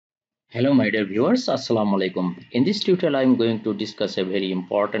Hello my dear viewers, Assalamu alaikum. In this tutorial I am going to discuss a very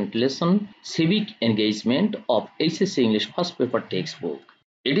important lesson, Civic Engagement of HSC English First Paper Textbook.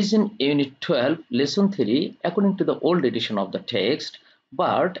 It is in Unit 12, Lesson 3 according to the old edition of the text,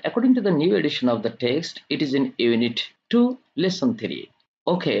 but according to the new edition of the text, it is in Unit 2, Lesson 3.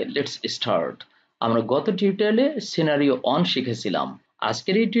 Okay, let's start. আমরা গত টিউটোরিয়ালে scenario 1 শিখেছিলাম।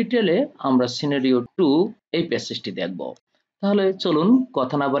 আজকের এই টিউটোরিয়ালে আমরা scenario 2 এই প্যাসেজটি দেখব। তাহলে চলুন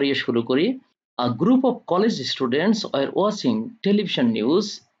কথা না বাড়িয়ে শুরু করি। A group of college students were watching television news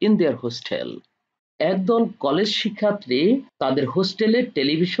in their hostel. একদল কলেজ শিক্ষার্থী তাদের হোস্টেলে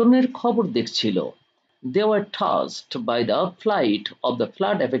টেলিভিশনের খবর দেখছিল। They were touched by the plight of the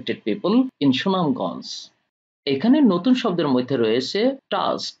flood affected people in Sunamgonj. এখানে নতুন শব্দের মধ্যে রয়েছে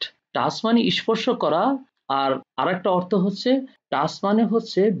টাচড। টাচ মানে স্পর্শ করা, আর আরেকটা অর্থ হচ্ছে টাচ মানে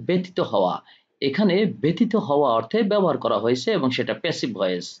হচ্ছে ব্যথিত হওয়া। এখানে ব্যথিত হওয়া অর্থে ব্যবহার করা হয়েছে এবং সেটা প্যাসিভ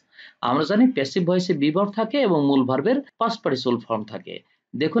ভয়েস। আমরা জানি প্যাসিভ ভয়েসে বিভার্ব থাকে এবং মূল ভার্বের পাস্ট পার্টিসিপল ফর্ম থাকে।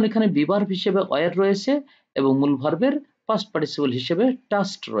 দেখুন এখানে বিভার্ব হিসেবে ওয়্যার রয়েছে এবং মূল ভার্বের পাস্ট পার্টিসিপল হিসেবে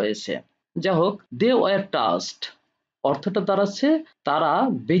টাচড রয়েছে। যাই হোক, দে ওয়্যার টাচড অর্থটা দাঁড়াচ্ছে তারা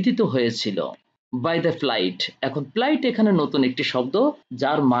ব্যথিত হয়েছিল। By the flight. এখন ফ্লাইট এখানে নতুন একটি শব্দ,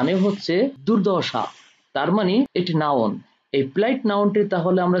 যার মানে হচ্ছে দুর্দশা। তার মানে এটি নাউন। এই ফ্লাইট নাউনটি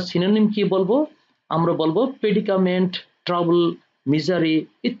তাহলে আমরা সিনোনিম কি বলবো? আমরা বলবো প্রেডিকামেন্ট, ট্রাবল, মিজারি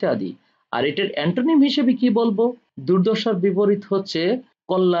ইত্যাদি। আর এটার অ্যান্টোনিম হিসেবে কি বলবো? দুর্দশার বিপরীত হচ্ছে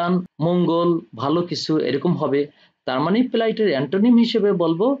কল্যাণ, মঙ্গল, ভালো কিছু এরকম হবে। তার মানে ফ্লাইটের অ্যান্টোনিম হিসেবে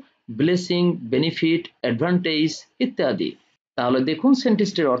বলবো ব্লেসিং, বেনিফিট, অ্যাডভান্টেজ ইত্যাদি। তাহলে দেখুন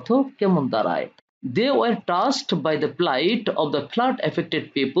সেন্টেন্সটির অর্থ কেমন দাঁড়ায়। They were touched by the plight of the flood affected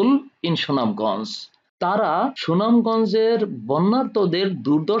people in Sunamgonj. তারা সুনামগঞ্জের বন্যার্তদের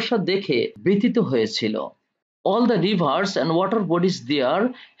দুর্দশা দেখে ব্যথিত হয়েছিল। All the rivers and water bodies there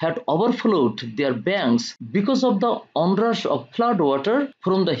had overflowed their banks because of the onrush of flood water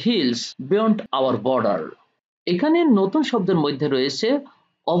from the hills beyond our border. এখানে নতুন শব্দের মধ্যে রয়েছে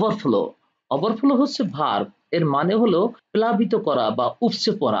ওভারফ্লো। ওভারফ্লো হচ্ছে ভার্ব, এর মানে হলো প্লাবিত করা বা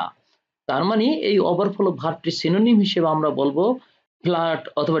উপচে পড়া। তার মানে এই ওভারফ্লো ভার্বটির সিনোনিম হিসেবে আমরা বলবো ফ্লাড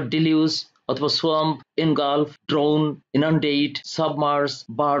অথবা ডিলিউজ অথবা swamp, engulf, drone, ইনান্ডেট, submerge,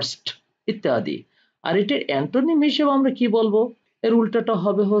 burst ইত্যাদি। আর এটার অ্যান্টোনিম হিসেবে আমরা কি বলবো? এর উল্টাটা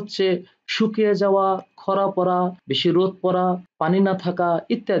হবে হচ্ছে শুকিয়ে যাওয়া, খরা পড়া, বেশি রোদ পড়া, পানি না থাকা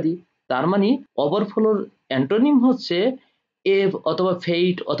ইত্যাদি। তার মানে ওভারফ্লোর অ্যান্টোনিম হচ্ছে এভ অথবা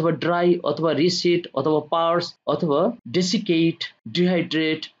ফেইট অথবা ড্রাই অথবা রিসিট অথবা পার্স অথবা ডেসিকেট,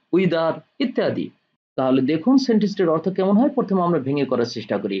 ডিহাইড্রেট, উইদার ইত্যাদি। তাহলে দেখুন সেন্টেন্সটির অর্থ কেমন হয়। প্রথমে আমরা ভেঙে করার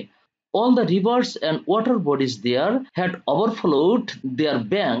চেষ্টা করি। All the rivers and water bodies there had overflowed their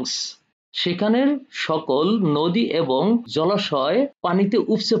banks. সেখানের সকল নদী এবং জলাশয় পানিতে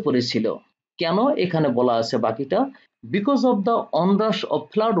উপচে পড়েছিল। কেন এখানে বলা আছে বাকিটা? Because of the onrush of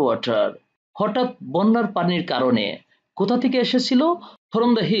flood water. হঠাৎ বন্যার পানির কারণে। কোথা থেকে এসেছিল? From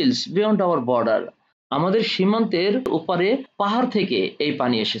the hills beyond our border. আমাদের সীমান্তের ওপারে পাহাড় থেকে এই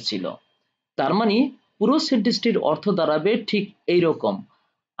পানি এসেছিল। তার মানে পুরো সেন্টেন্সটির অর্থ দাঁড়াবে ঠিক এইরকম।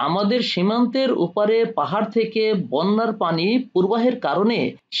 আমাদের সীমান্তের ওপারে পাহাড় থেকে বন্যার পানি প্রবাহের কারণে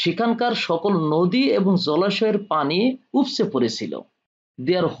সেখানকার সকল নদী এবং জলাশয়ের পানি উপচে পড়েছিল।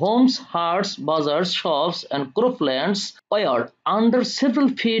 Their homes, hearts, bazaars, shops and croplands were under several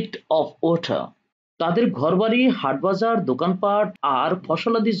feet of water. তাদের ঘরবাড়ি, হাটবাজার, দোকানপাট আর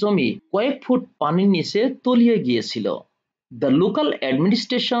ফসলাদি জমি কয়েক ফুট পানির নিচে তলিয়ে গিয়েছিল। The local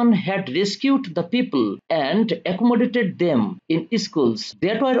administration had rescued the people and accommodated them in schools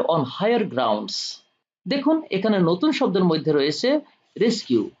that were on higher grounds. দেখুন এখানে নতুন শব্দের মধ্যে রয়েছে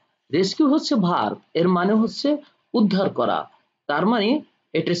রেস্কিউ। রেস্কিউ হচ্ছে ভার্ব, এর মানে হচ্ছে উদ্ধার করা। তার মানে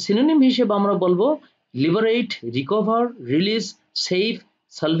এটার সিনোনিম হিসেবে আমরা বলবো liberate, recover, release, save,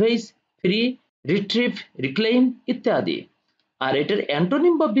 salvage, free, retrieve, reclaim ইত্যাদি। আর এটার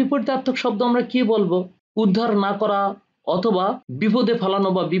অ্যান্টোনিম বা বিপরীতার্থক শব্দ আমরা কি বলবো? উদ্ধার না করা অথবা বিপদে ফেলানো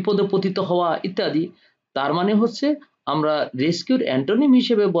বা বিপদে পতিত হওয়া ইত্যাদি। তার মানে হচ্ছে আমরা রেস্কিউর অ্যান্টোনিম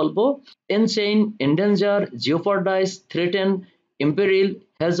হিসেবে বলবো এনচেইন, এন্ডেঞ্জার, জিওপারডাইজ, থ্রেটেন, ইম্পেরিল,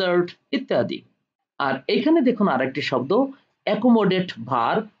 হ্যাজার্ড ইত্যাদি। আর এখানে দেখুন আরেকটি শব্দ অ্যাকোমোডেট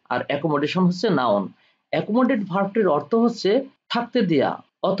ভার্ব, আর অ্যাকোমোডেশন হচ্ছে নাউন। অ্যাকোমোডেট ভার্বটির অর্থ হচ্ছে থাকতে দেয়া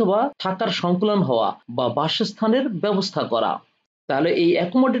অথবা থাকার সংকুলন হওয়া বা বাসস্থানের ব্যবস্থা করা। তাহলে এই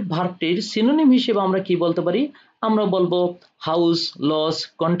অ্যাকোমোডেট ভার্বটির সিনোনিম হিসেবে আমরা কি বলতে পারি? আমরা বলবো house, lodge,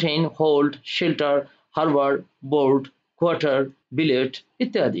 contain, hold, shelter, Harbour, board, quarter, বিলেট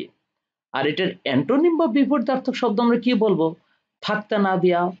ইত্যাদি। আর এটার অ্যান্টোনিম বা বিপরীতার্থক শব্দ আমরা কি বলবো? থাকতে না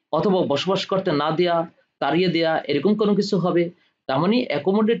দেয়া অথবা বসবাস করতে না দেয়া, তাড়িয়ে দেয়া এরকম কোনো কিছু হবে। তার মানে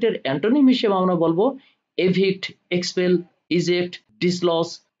অ্যাকোমোডেটের অ্যান্টোনিম হিসেবে আমরা বলবো এভিক্ট, expel, eject, ডিসলস,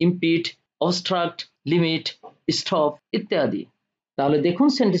 impede, abstract, limit, stop ইত্যাদি। তাহলে দেখুন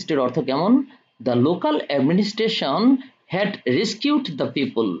সেন্টেন্সটির অর্থ কেমন। The local administration had rescued the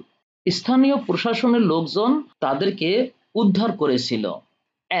people. স্থানীয় প্রশাসনের লোকজন তাদেরকে উদ্ধার করেছিল।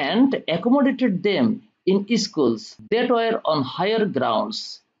 And accommodated them in schools that war on higher grounds.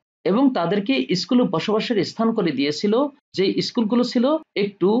 এবং তাদেরকে স্কুলে বসবাসের স্থান করে দিয়েছিল যে স্কুলগুলো ছিল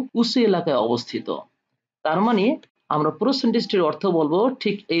একটু উঁচু এলাকায় অবস্থিত। তার মানে আমরা পুরো সেন্টেন্সটির অর্থ বলবো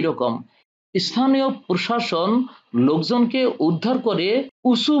ঠিক এইরকম। স্থানীয় প্রশাসন লোকজনকে উদ্ধার করে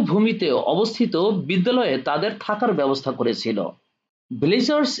উঁচু ভূমিতে অবস্থিত বিদ্যালয়ে তাদের থাকার ব্যবস্থা করেছিল।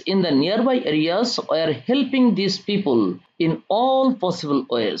 Villagers in the nearby areas were helping these people in all possible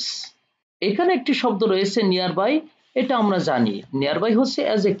ways. এখানে একটি শব্দ রয়েছে নিয়ারবাই, এটা আমরা জানি নিয়ারবাই হচ্ছে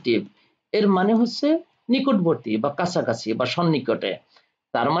অ্যাডজেক্টিভ, এর মানে হচ্ছে নিকটবর্তী বা কাছাকাছি বা সন্নিকটে।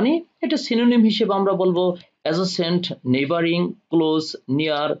 তার মানে এটা সিনোনিম হিসেবে আমরা বলবো adjacent, neighbouring, close,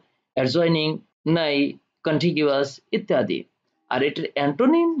 near, adjoining, নাই, কন্টিগুয়াস ইত্যাদি। আর এটার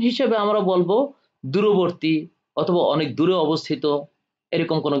অ্যান্টোনিম হিসেবে আমরা বলবো দূরবর্তী অথবা অনেক দূরে অবস্থিত,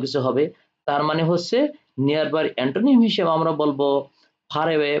 এরকম কোনো কিছু হবে। তার মানে হচ্ছে নিয়ারবাই অ্যান্টোনিম হিসেবে আমরা বলবো far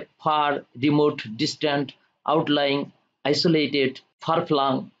away, fur, remote, distant, আউটলাইং, isolated, fur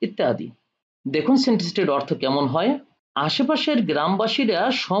flung ইত্যাদি। দেখুন সেন্টেন্সটির অর্থ কেমন হয়। আশেপাশের গ্রামবাসীরা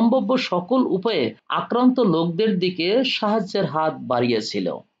সম্ভাব্য সকল উপায়ে আক্রান্ত লোকদের দিকে সাহায্যের হাত বাড়িয়েছিল।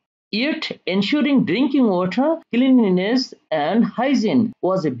 Yet ensuring drinking water, cleanliness and hygiene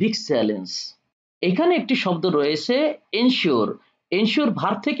was a big challenge. এখানে একটি শব্দ রয়েছে এনশিওর। এনশিওর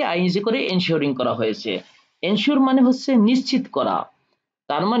ভার্ব থেকে আইএনজি করে এনশিওরিং করা হয়েছে। এনশিওর মানে হচ্ছে নিশ্চিত করা।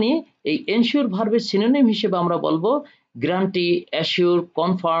 তার মানে এই এনশিওর ভার্বের সিনোনিম হিসেবে আমরা বলবো guarantee, assure,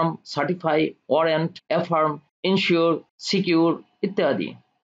 confirm, certify, warrant, affirm, ensure, secure ইত্যাদি।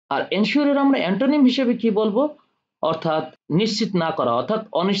 আর এনশিওরের আমরা অ্যান্টোনিম হিসেবে কি বলবো, অর্থাৎ নিশ্চিত না করা, অর্থাৎ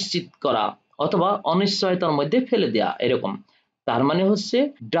অনিশ্চিত করা অথবা অনিশ্চয়তার মধ্যে ফেলে দেয়া এরকম। তার মানে হচ্ছে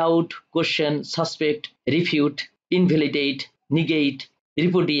doubt, question, suspect, refute, invalidate, নিগেট,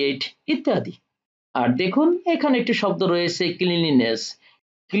 রিপুডিয়েট ইত্যাদি। আর দেখুন এখানে একটি শব্দ রয়েছে ক্লিনলিনেস।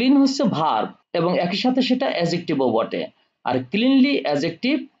 ক্লিন হচ্ছে ভার্ব এবং একই সাথে সেটা অ্যাডজেক্টিভও বটে। আর ক্লিনলি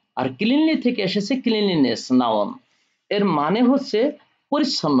অ্যাডজেক্টিভ, আর ক্লিনলি থেকে এসেছে ক্লিনলিনেস নাউন। এর মানে হচ্ছে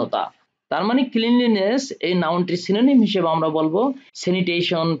পরিচ্ছন্নতা। তার মানে ক্লিনলিনেস এই নাউনটির সিনোনিম হিসেবে আমরা বলবো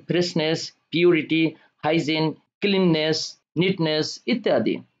sanitation, freshness, purity, hygiene, cleanness, নিটনেস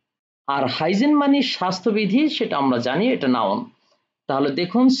ইত্যাদি। আর হাইজিন মানে স্বাস্থ্যবিধি, সেটা আমরা জানি এটা নাউন। তাহলে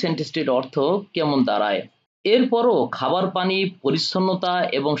দেখুন সেন্টেন্সটির অর্থ কেমন দাঁড়ায়। এরপরও খাবার পানি, পরিচ্ছন্নতা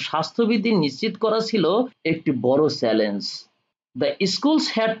এবং স্বাস্থ্যবিধি নিশ্চিত করা ছিল একটি বড় challenge. The schools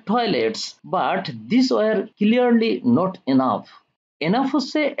had toilets, but these were clearly not enough. Enough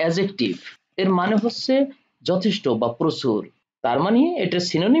হচ্ছে অ্যাডজেক্টিভ, এর মানে হচ্ছে যথেষ্ট বা প্রচুর। তার মানে এটা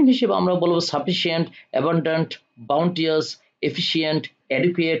সিনোনিম হিসেবে আমরা বলবো sufficient, abundant, বাউন্টিয়াস, efficient,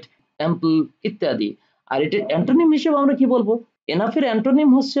 adequate, ample ইত্যাদি। আর এটার অ্যান্টোনিম হিসেবে আমরা কি বলবো, এনাফের অ্যান্টোনিম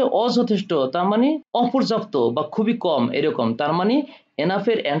হচ্ছে অযথেষ্ট, তার মানে অপর্যাপ্ত বা খুবই কম এরকম। তার মানে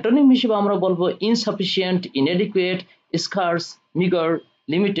এনাফের অ্যান্টোনিম হিসেবে আমরা বলবো insufficient, inadequate, স্কার্স, meagre,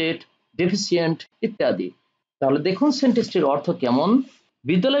 limited, deficient ইত্যাদি। তাহলে দেখুন সেন্টেন্সটির অর্থ কেমন।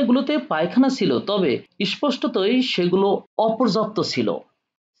 বিদ্যালয়গুলোতে পায়খানা ছিল, তবে স্পষ্টতই সেগুলো অপর্যাপ্ত ছিল।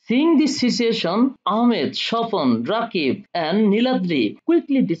 Seeing this situation, Ahmed, Shopon, Rakib and Niladri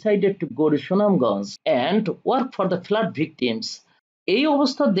quickly decided to go to Sunamgonj and work for the flood victims. এই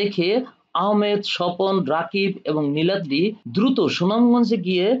অবস্থা দেখে আহমেদ, স্বপন, রাকিব এবং নীলাদ্রি দ্রুত সুনামগঞ্জে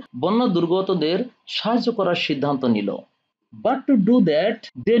গিয়ে বন্যা দুর্গতদের সাহায্য করার সিদ্ধান্ত নিল। But to do that,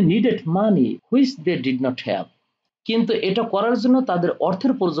 they needed money which they did not have. কিন্তু এটা করার জন্য তাদের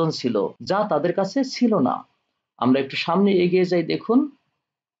অর্থের প্রয়োজন ছিল, যা তাদের কাছে ছিল না। আমরা একটু সামনে এগিয়ে যাই, দেখুন।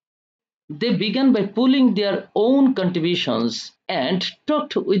 They began by pooling their own contributions and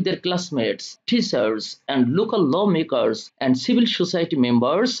talked with their classmates, teachers, and local lawmakers and civil society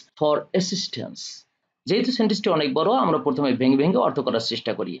members for assistance. যেহেতু সেন্টেন্সটি অনেক বড়, আমরা প্রথমে ভেঙে ভেঙে অর্থ করার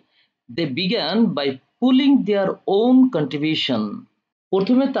চেষ্টা করি। They began by pooling their own contribution.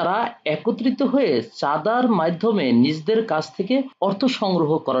 প্রথমে তারা একত্রিত হয়ে চাঁদার মাধ্যমে নিজেদের কাছ থেকে অর্থ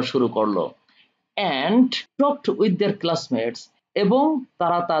সংগ্রহ করা শুরু করলো। And talked with their classmates, এবং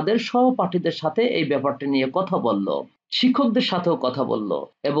তারা তাদের সহপাঠীদের সাথে এই ব্যাপারটা নিয়ে কথা বলল, শিক্ষকদের সাথেও কথা বলল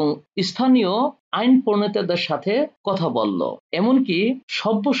এবং স্থানীয় আইন প্রণেতাদের সাথে কথা বলল, এমনকি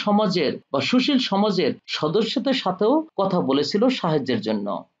সভ্য সমাজের বা সুশীল সমাজের সদস্যদের সাথেও কথা বলেছিল সাহায্যের জন্য।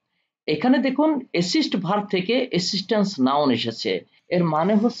 এখানে দেখুন অ্যাসিস্ট ভার্ব থেকে অ্যাসিস্ট্যান্স নাউন এসেছে, এর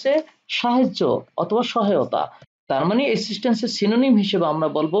মানে হচ্ছে সাহায্য অথবা সহায়তা। তার মানে অ্যাসিস্ট্যান্সের সিনোনিম হিসেবে আমরা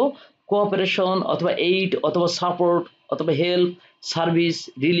বলবো কোঅপারেশন অথবা এইড অথবা সাপোর্ট অথবা হেল্প, সার্ভিস,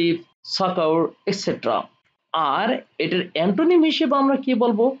 রিলিফ, সাকার এটসেট্রা। আর এটার অ্যান্টোনিম হিসেবে আমরা কি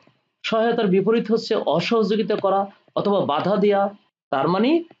বলবো? সহায়তার বিপরীত হচ্ছে অসহযোগিতা করা অথবা বাধা দেওয়া। তার মানে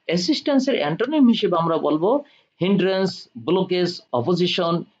অ্যাসিস্ট্যান্সের অ্যান্টোনিম হিসেবে আমরা বলবো hindrance, blockage,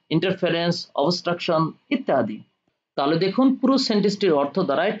 opposition, interference, obstruction ইত্যাদি। তাহলে দেখুন পুরো সেন্টেন্সটির অর্থ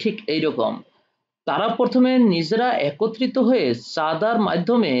দাঁড়ায় ঠিক এইরকম। তারা প্রথমে নিজেরা একত্রিত হয়ে চাঁদার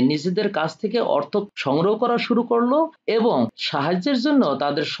মাধ্যমে নিজেদের কাছ থেকে অর্থ সংগ্রহ করা শুরু করলো এবং সাহায্যের জন্য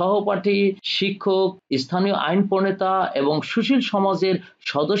তাদের সহপাঠী, শিক্ষক, স্থানীয় আইন প্রণেতা এবং সুশীল সমাজের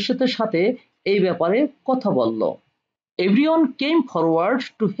সদস্যদের সাথে এই ব্যাপারে কথা বলল। Everyone came forward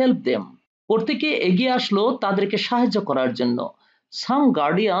to help them. প্রত্যেকে এগিয়ে আসলো তাদেরকে সাহায্য করার জন্য। সাম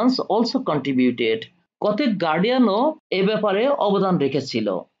গার্ডিয়ানস অলসো কন্ট্রিবিউটেড। কতক গার্ডিয়ানও এ ব্যাপারে অবদান রেখেছিল।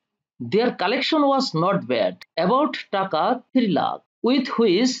 Their collection was not bad, about টাকা 3 lakh, with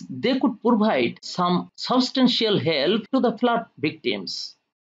which they could provide some substantial help to the flood victims.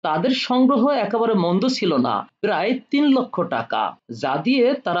 তাদের সংগ্রহ একেবারে মন্দ ছিল না, প্রায় 3 লক্ষ টাকা, যা দিয়ে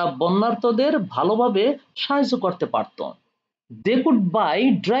তারা বন্যার্তদের ভালোভাবে সাহায্য করতে পারত। They could buy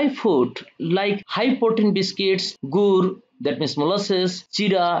dry food like high protein biscuits, gur, that means molasses,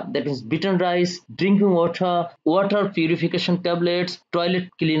 chira, that means beaten rice, drinking water, water purification tablets, toilet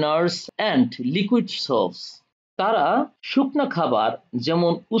cleaners, and liquid soaps. তারা শুকনা খাবার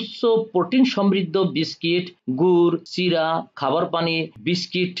যেমন উচ্চ প্রোটিন সমৃদ্ধ বিস্কিট, গুড়, চিরা, খাবার পানি,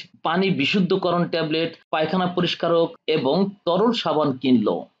 বিস্কিট, পানি বিশুদ্ধকরণ ট্যাবলেট, পায়খানা পরিষ্কারক এবং তরল সাবান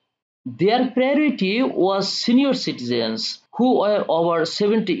কিনলো। Their priority was senior citizens who were over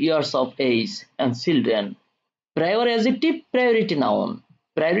 70 years of age and children. Prior adjective, priority noun.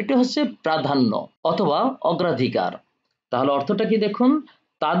 Priority হচ্ছে প্রাধান্য অথবা অগ্রাধিকার। তাহলে অর্থটা কি দেখুন,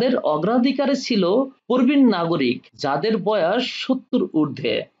 তাদের অগ্রাধিকারে ছিল প্রবীণ নাগরিক যাদের বয়স 70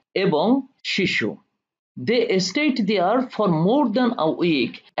 ঊর্ধ্বে এবং শিশু। They stayed there for more than a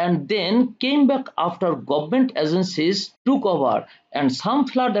week and then came back after government agencies took over and some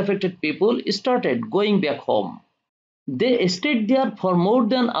flood affected people started going back home. They stayed there for more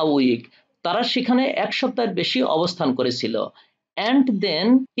than a week. তারা সেখানে এক সপ্তাহের বেশি অবস্থান করেছিল। And then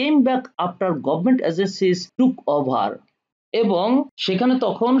came back after government agencies took over. এবং সেখানে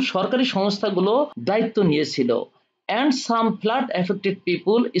তখন সরকারি সংস্থাগুলো দায়িত্ব নিয়েছিল। And some flood affected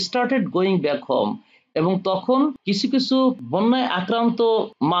people started going back home. এবং তখন কিছু কিছু বন্যায় আক্রান্ত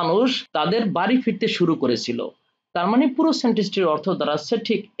মানুষ তাদের বাড়ি ফিরতে শুরু করেছিল। তার মানে পুরো সেন্টেন্সটির অর্থ দাঁড়াচ্ছে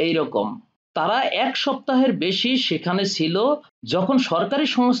ঠিক এইরকম। তারা এক সপ্তাহের বেশি সেখানে ছিল যখন সরকারি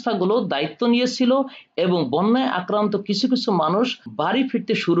সংস্থাগুলো দায়িত্ব নিয়েছিল এবং বন্যায় আক্রান্ত কিছু কিছু মানুষ বাড়ি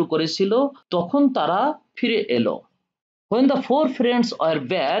ফিরতে শুরু করেছিল, তখন তারা ফিরে এলো। When the four friends were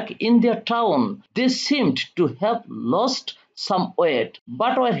back in their town, they seemed to have lost some weight,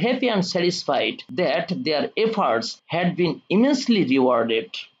 but were happy and satisfied that their efforts had been immensely rewarded.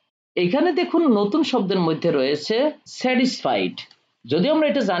 এখানে দেখুন নতুন শব্দের মধ্যে রয়েছে স্যাটিসফাইড। যদি আমরা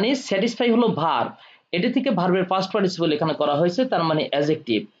এটা জানি স্যাটিসফাই হলো ভার্ব, এটা থেকে ভার্বের পাস্ট পার্টিসিপল এখানে করা হয়েছে, তার মানে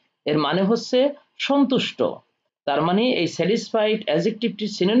অ্যাডজেক্টিভ। এর মানে হচ্ছে সন্তুষ্ট। তার মানে এই স্যাটিসফাইড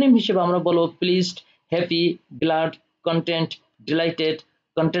অ্যাডজেক্টিভটির সিনোনিম হিসেবে আমরা বলবো pleased, happy, glad, content, delighted,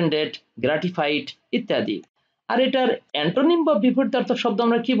 contented, গ্র্যাটিফাইড ইত্যাদি। আর এটার অ্যান্টোনিম বা বিপরীতার্থক শব্দ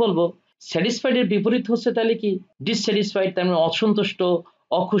আমরা কি বলবো? স্যাটিসফাইড এর বিপরীত হচ্ছে তাহলে কি? ডিসস্যাটিসফাইড, তার মানে অসন্তুষ্ট,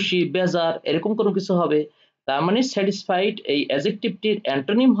 অখুশি, বেজার, এরকম কোনো কিছু হবে। তার মানে স্যাটিসফাইড এই অ্যাডজেক্টিভটির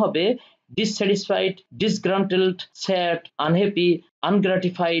অ্যান্টোনিম হবে ডিসস্যাটিসফাইড, ডিসগ্রান্টেলড, স্যাড, আনহ্যাপি,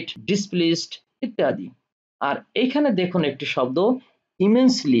 আনগ্র্যাটিফাইড, ডিসপ্লিসড ইত্যাদি। আর এইখানে দেখুন একটি শব্দ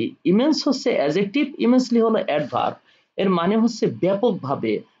ইমেন্সলি। ইমেন্স হচ্ছে অ্যাডজেক্টিভ, ইমেন্সলি হলো অ্যাডভার্ব। এর মানে হচ্ছে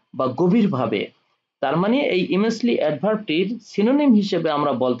ব্যাপকভাবে বা গভীরভাবে। তার মানে এই ইমেন্সলি অ্যাডভার্বটির সিনোনিম হিসেবে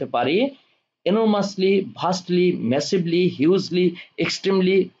আমরা বলতে পারি এনর্মাসলি, ভাস্টলি, ম্যাসিভলি, হিউজলি,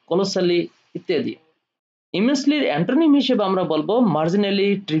 এক্সট্রিমলি, কলোসালি ইত্যাদি। ইমেন্সলির অ্যান্টোনিম হিসেবে আমরা বলবো মার্জিনালি,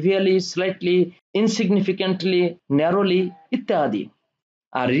 ট্রিভিয়ালি, স্লাইটলি, ইনসিগনিফিকেন্টলি, ন্যারোলি ইত্যাদি।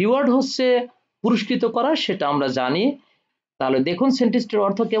 আর রিওয়ার্ড হচ্ছে পুরস্কৃত করা, সেটা আমরা জানি। তাহলে দেখুন সেন্টেন্সটির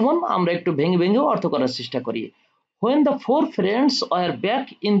অর্থ কেমন, আমরা একটু ভেঙে ভেঙে অর্থ করার চেষ্টা করি। When the four friends were back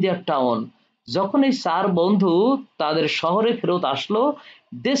in their town, যখন এই চার বন্ধু তাদের শহরে ফেরত আসলো,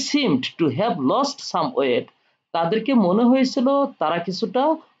 they seemed to have lost some weight, তাদেরকে মনে হয়েছিল তারা কিছুটা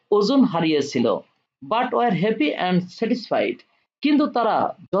ওজন হারিয়েছিল, but were happy and satisfied, কিন্তু তারা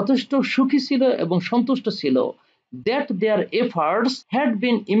যথেষ্ট সুখী ছিল এবং সন্তুষ্ট ছিল, that their efforts had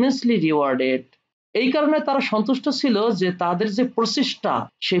been immensely rewarded, এই কারণে তারা সন্তুষ্ট ছিল যে তাদের যে প্রচেষ্টা,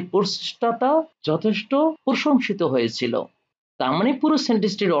 সেই প্রচেষ্টাটা যথেষ্ট প্রশংসিত হয়েছিল। তার মানে পুরো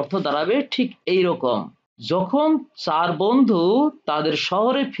সেন্টেন্সটির অর্থ দাঁড়াবে ঠিক এইরকম। যখন 4 বন্ধু তাদের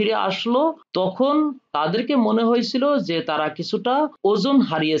শহরে ফিরে আসলো তখন তাদেরকে মনে হয়েছিল যে তারা কিছুটা ওজন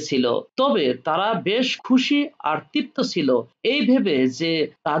হারিয়েছিল, তবে তারা বেশ খুশি আর তৃপ্ত ছিল এই ভেবে যে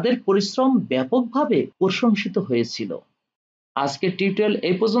তাদের পরিশ্রম ব্যাপকভাবে প্রশংসিত হয়েছিল। আজকের টিউটোরিয়াল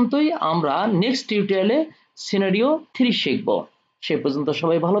এই পর্যন্তই। আমরা নেক্সট টিউটোরিয়ালে সিনারিও 3 শিখব। সে পর্যন্ত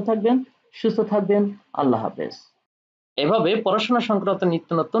সবাই ভালো থাকবেন, সুস্থ থাকবেন। আল্লাহ হাফেজ। এভাবে পড়াশোনা সংক্রান্ত নিত্য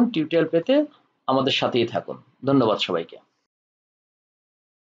নতুন টিউটোরিয়াল পেতে আমাদের সাথেই থাকুন। ধন্যবাদ সবাইকে।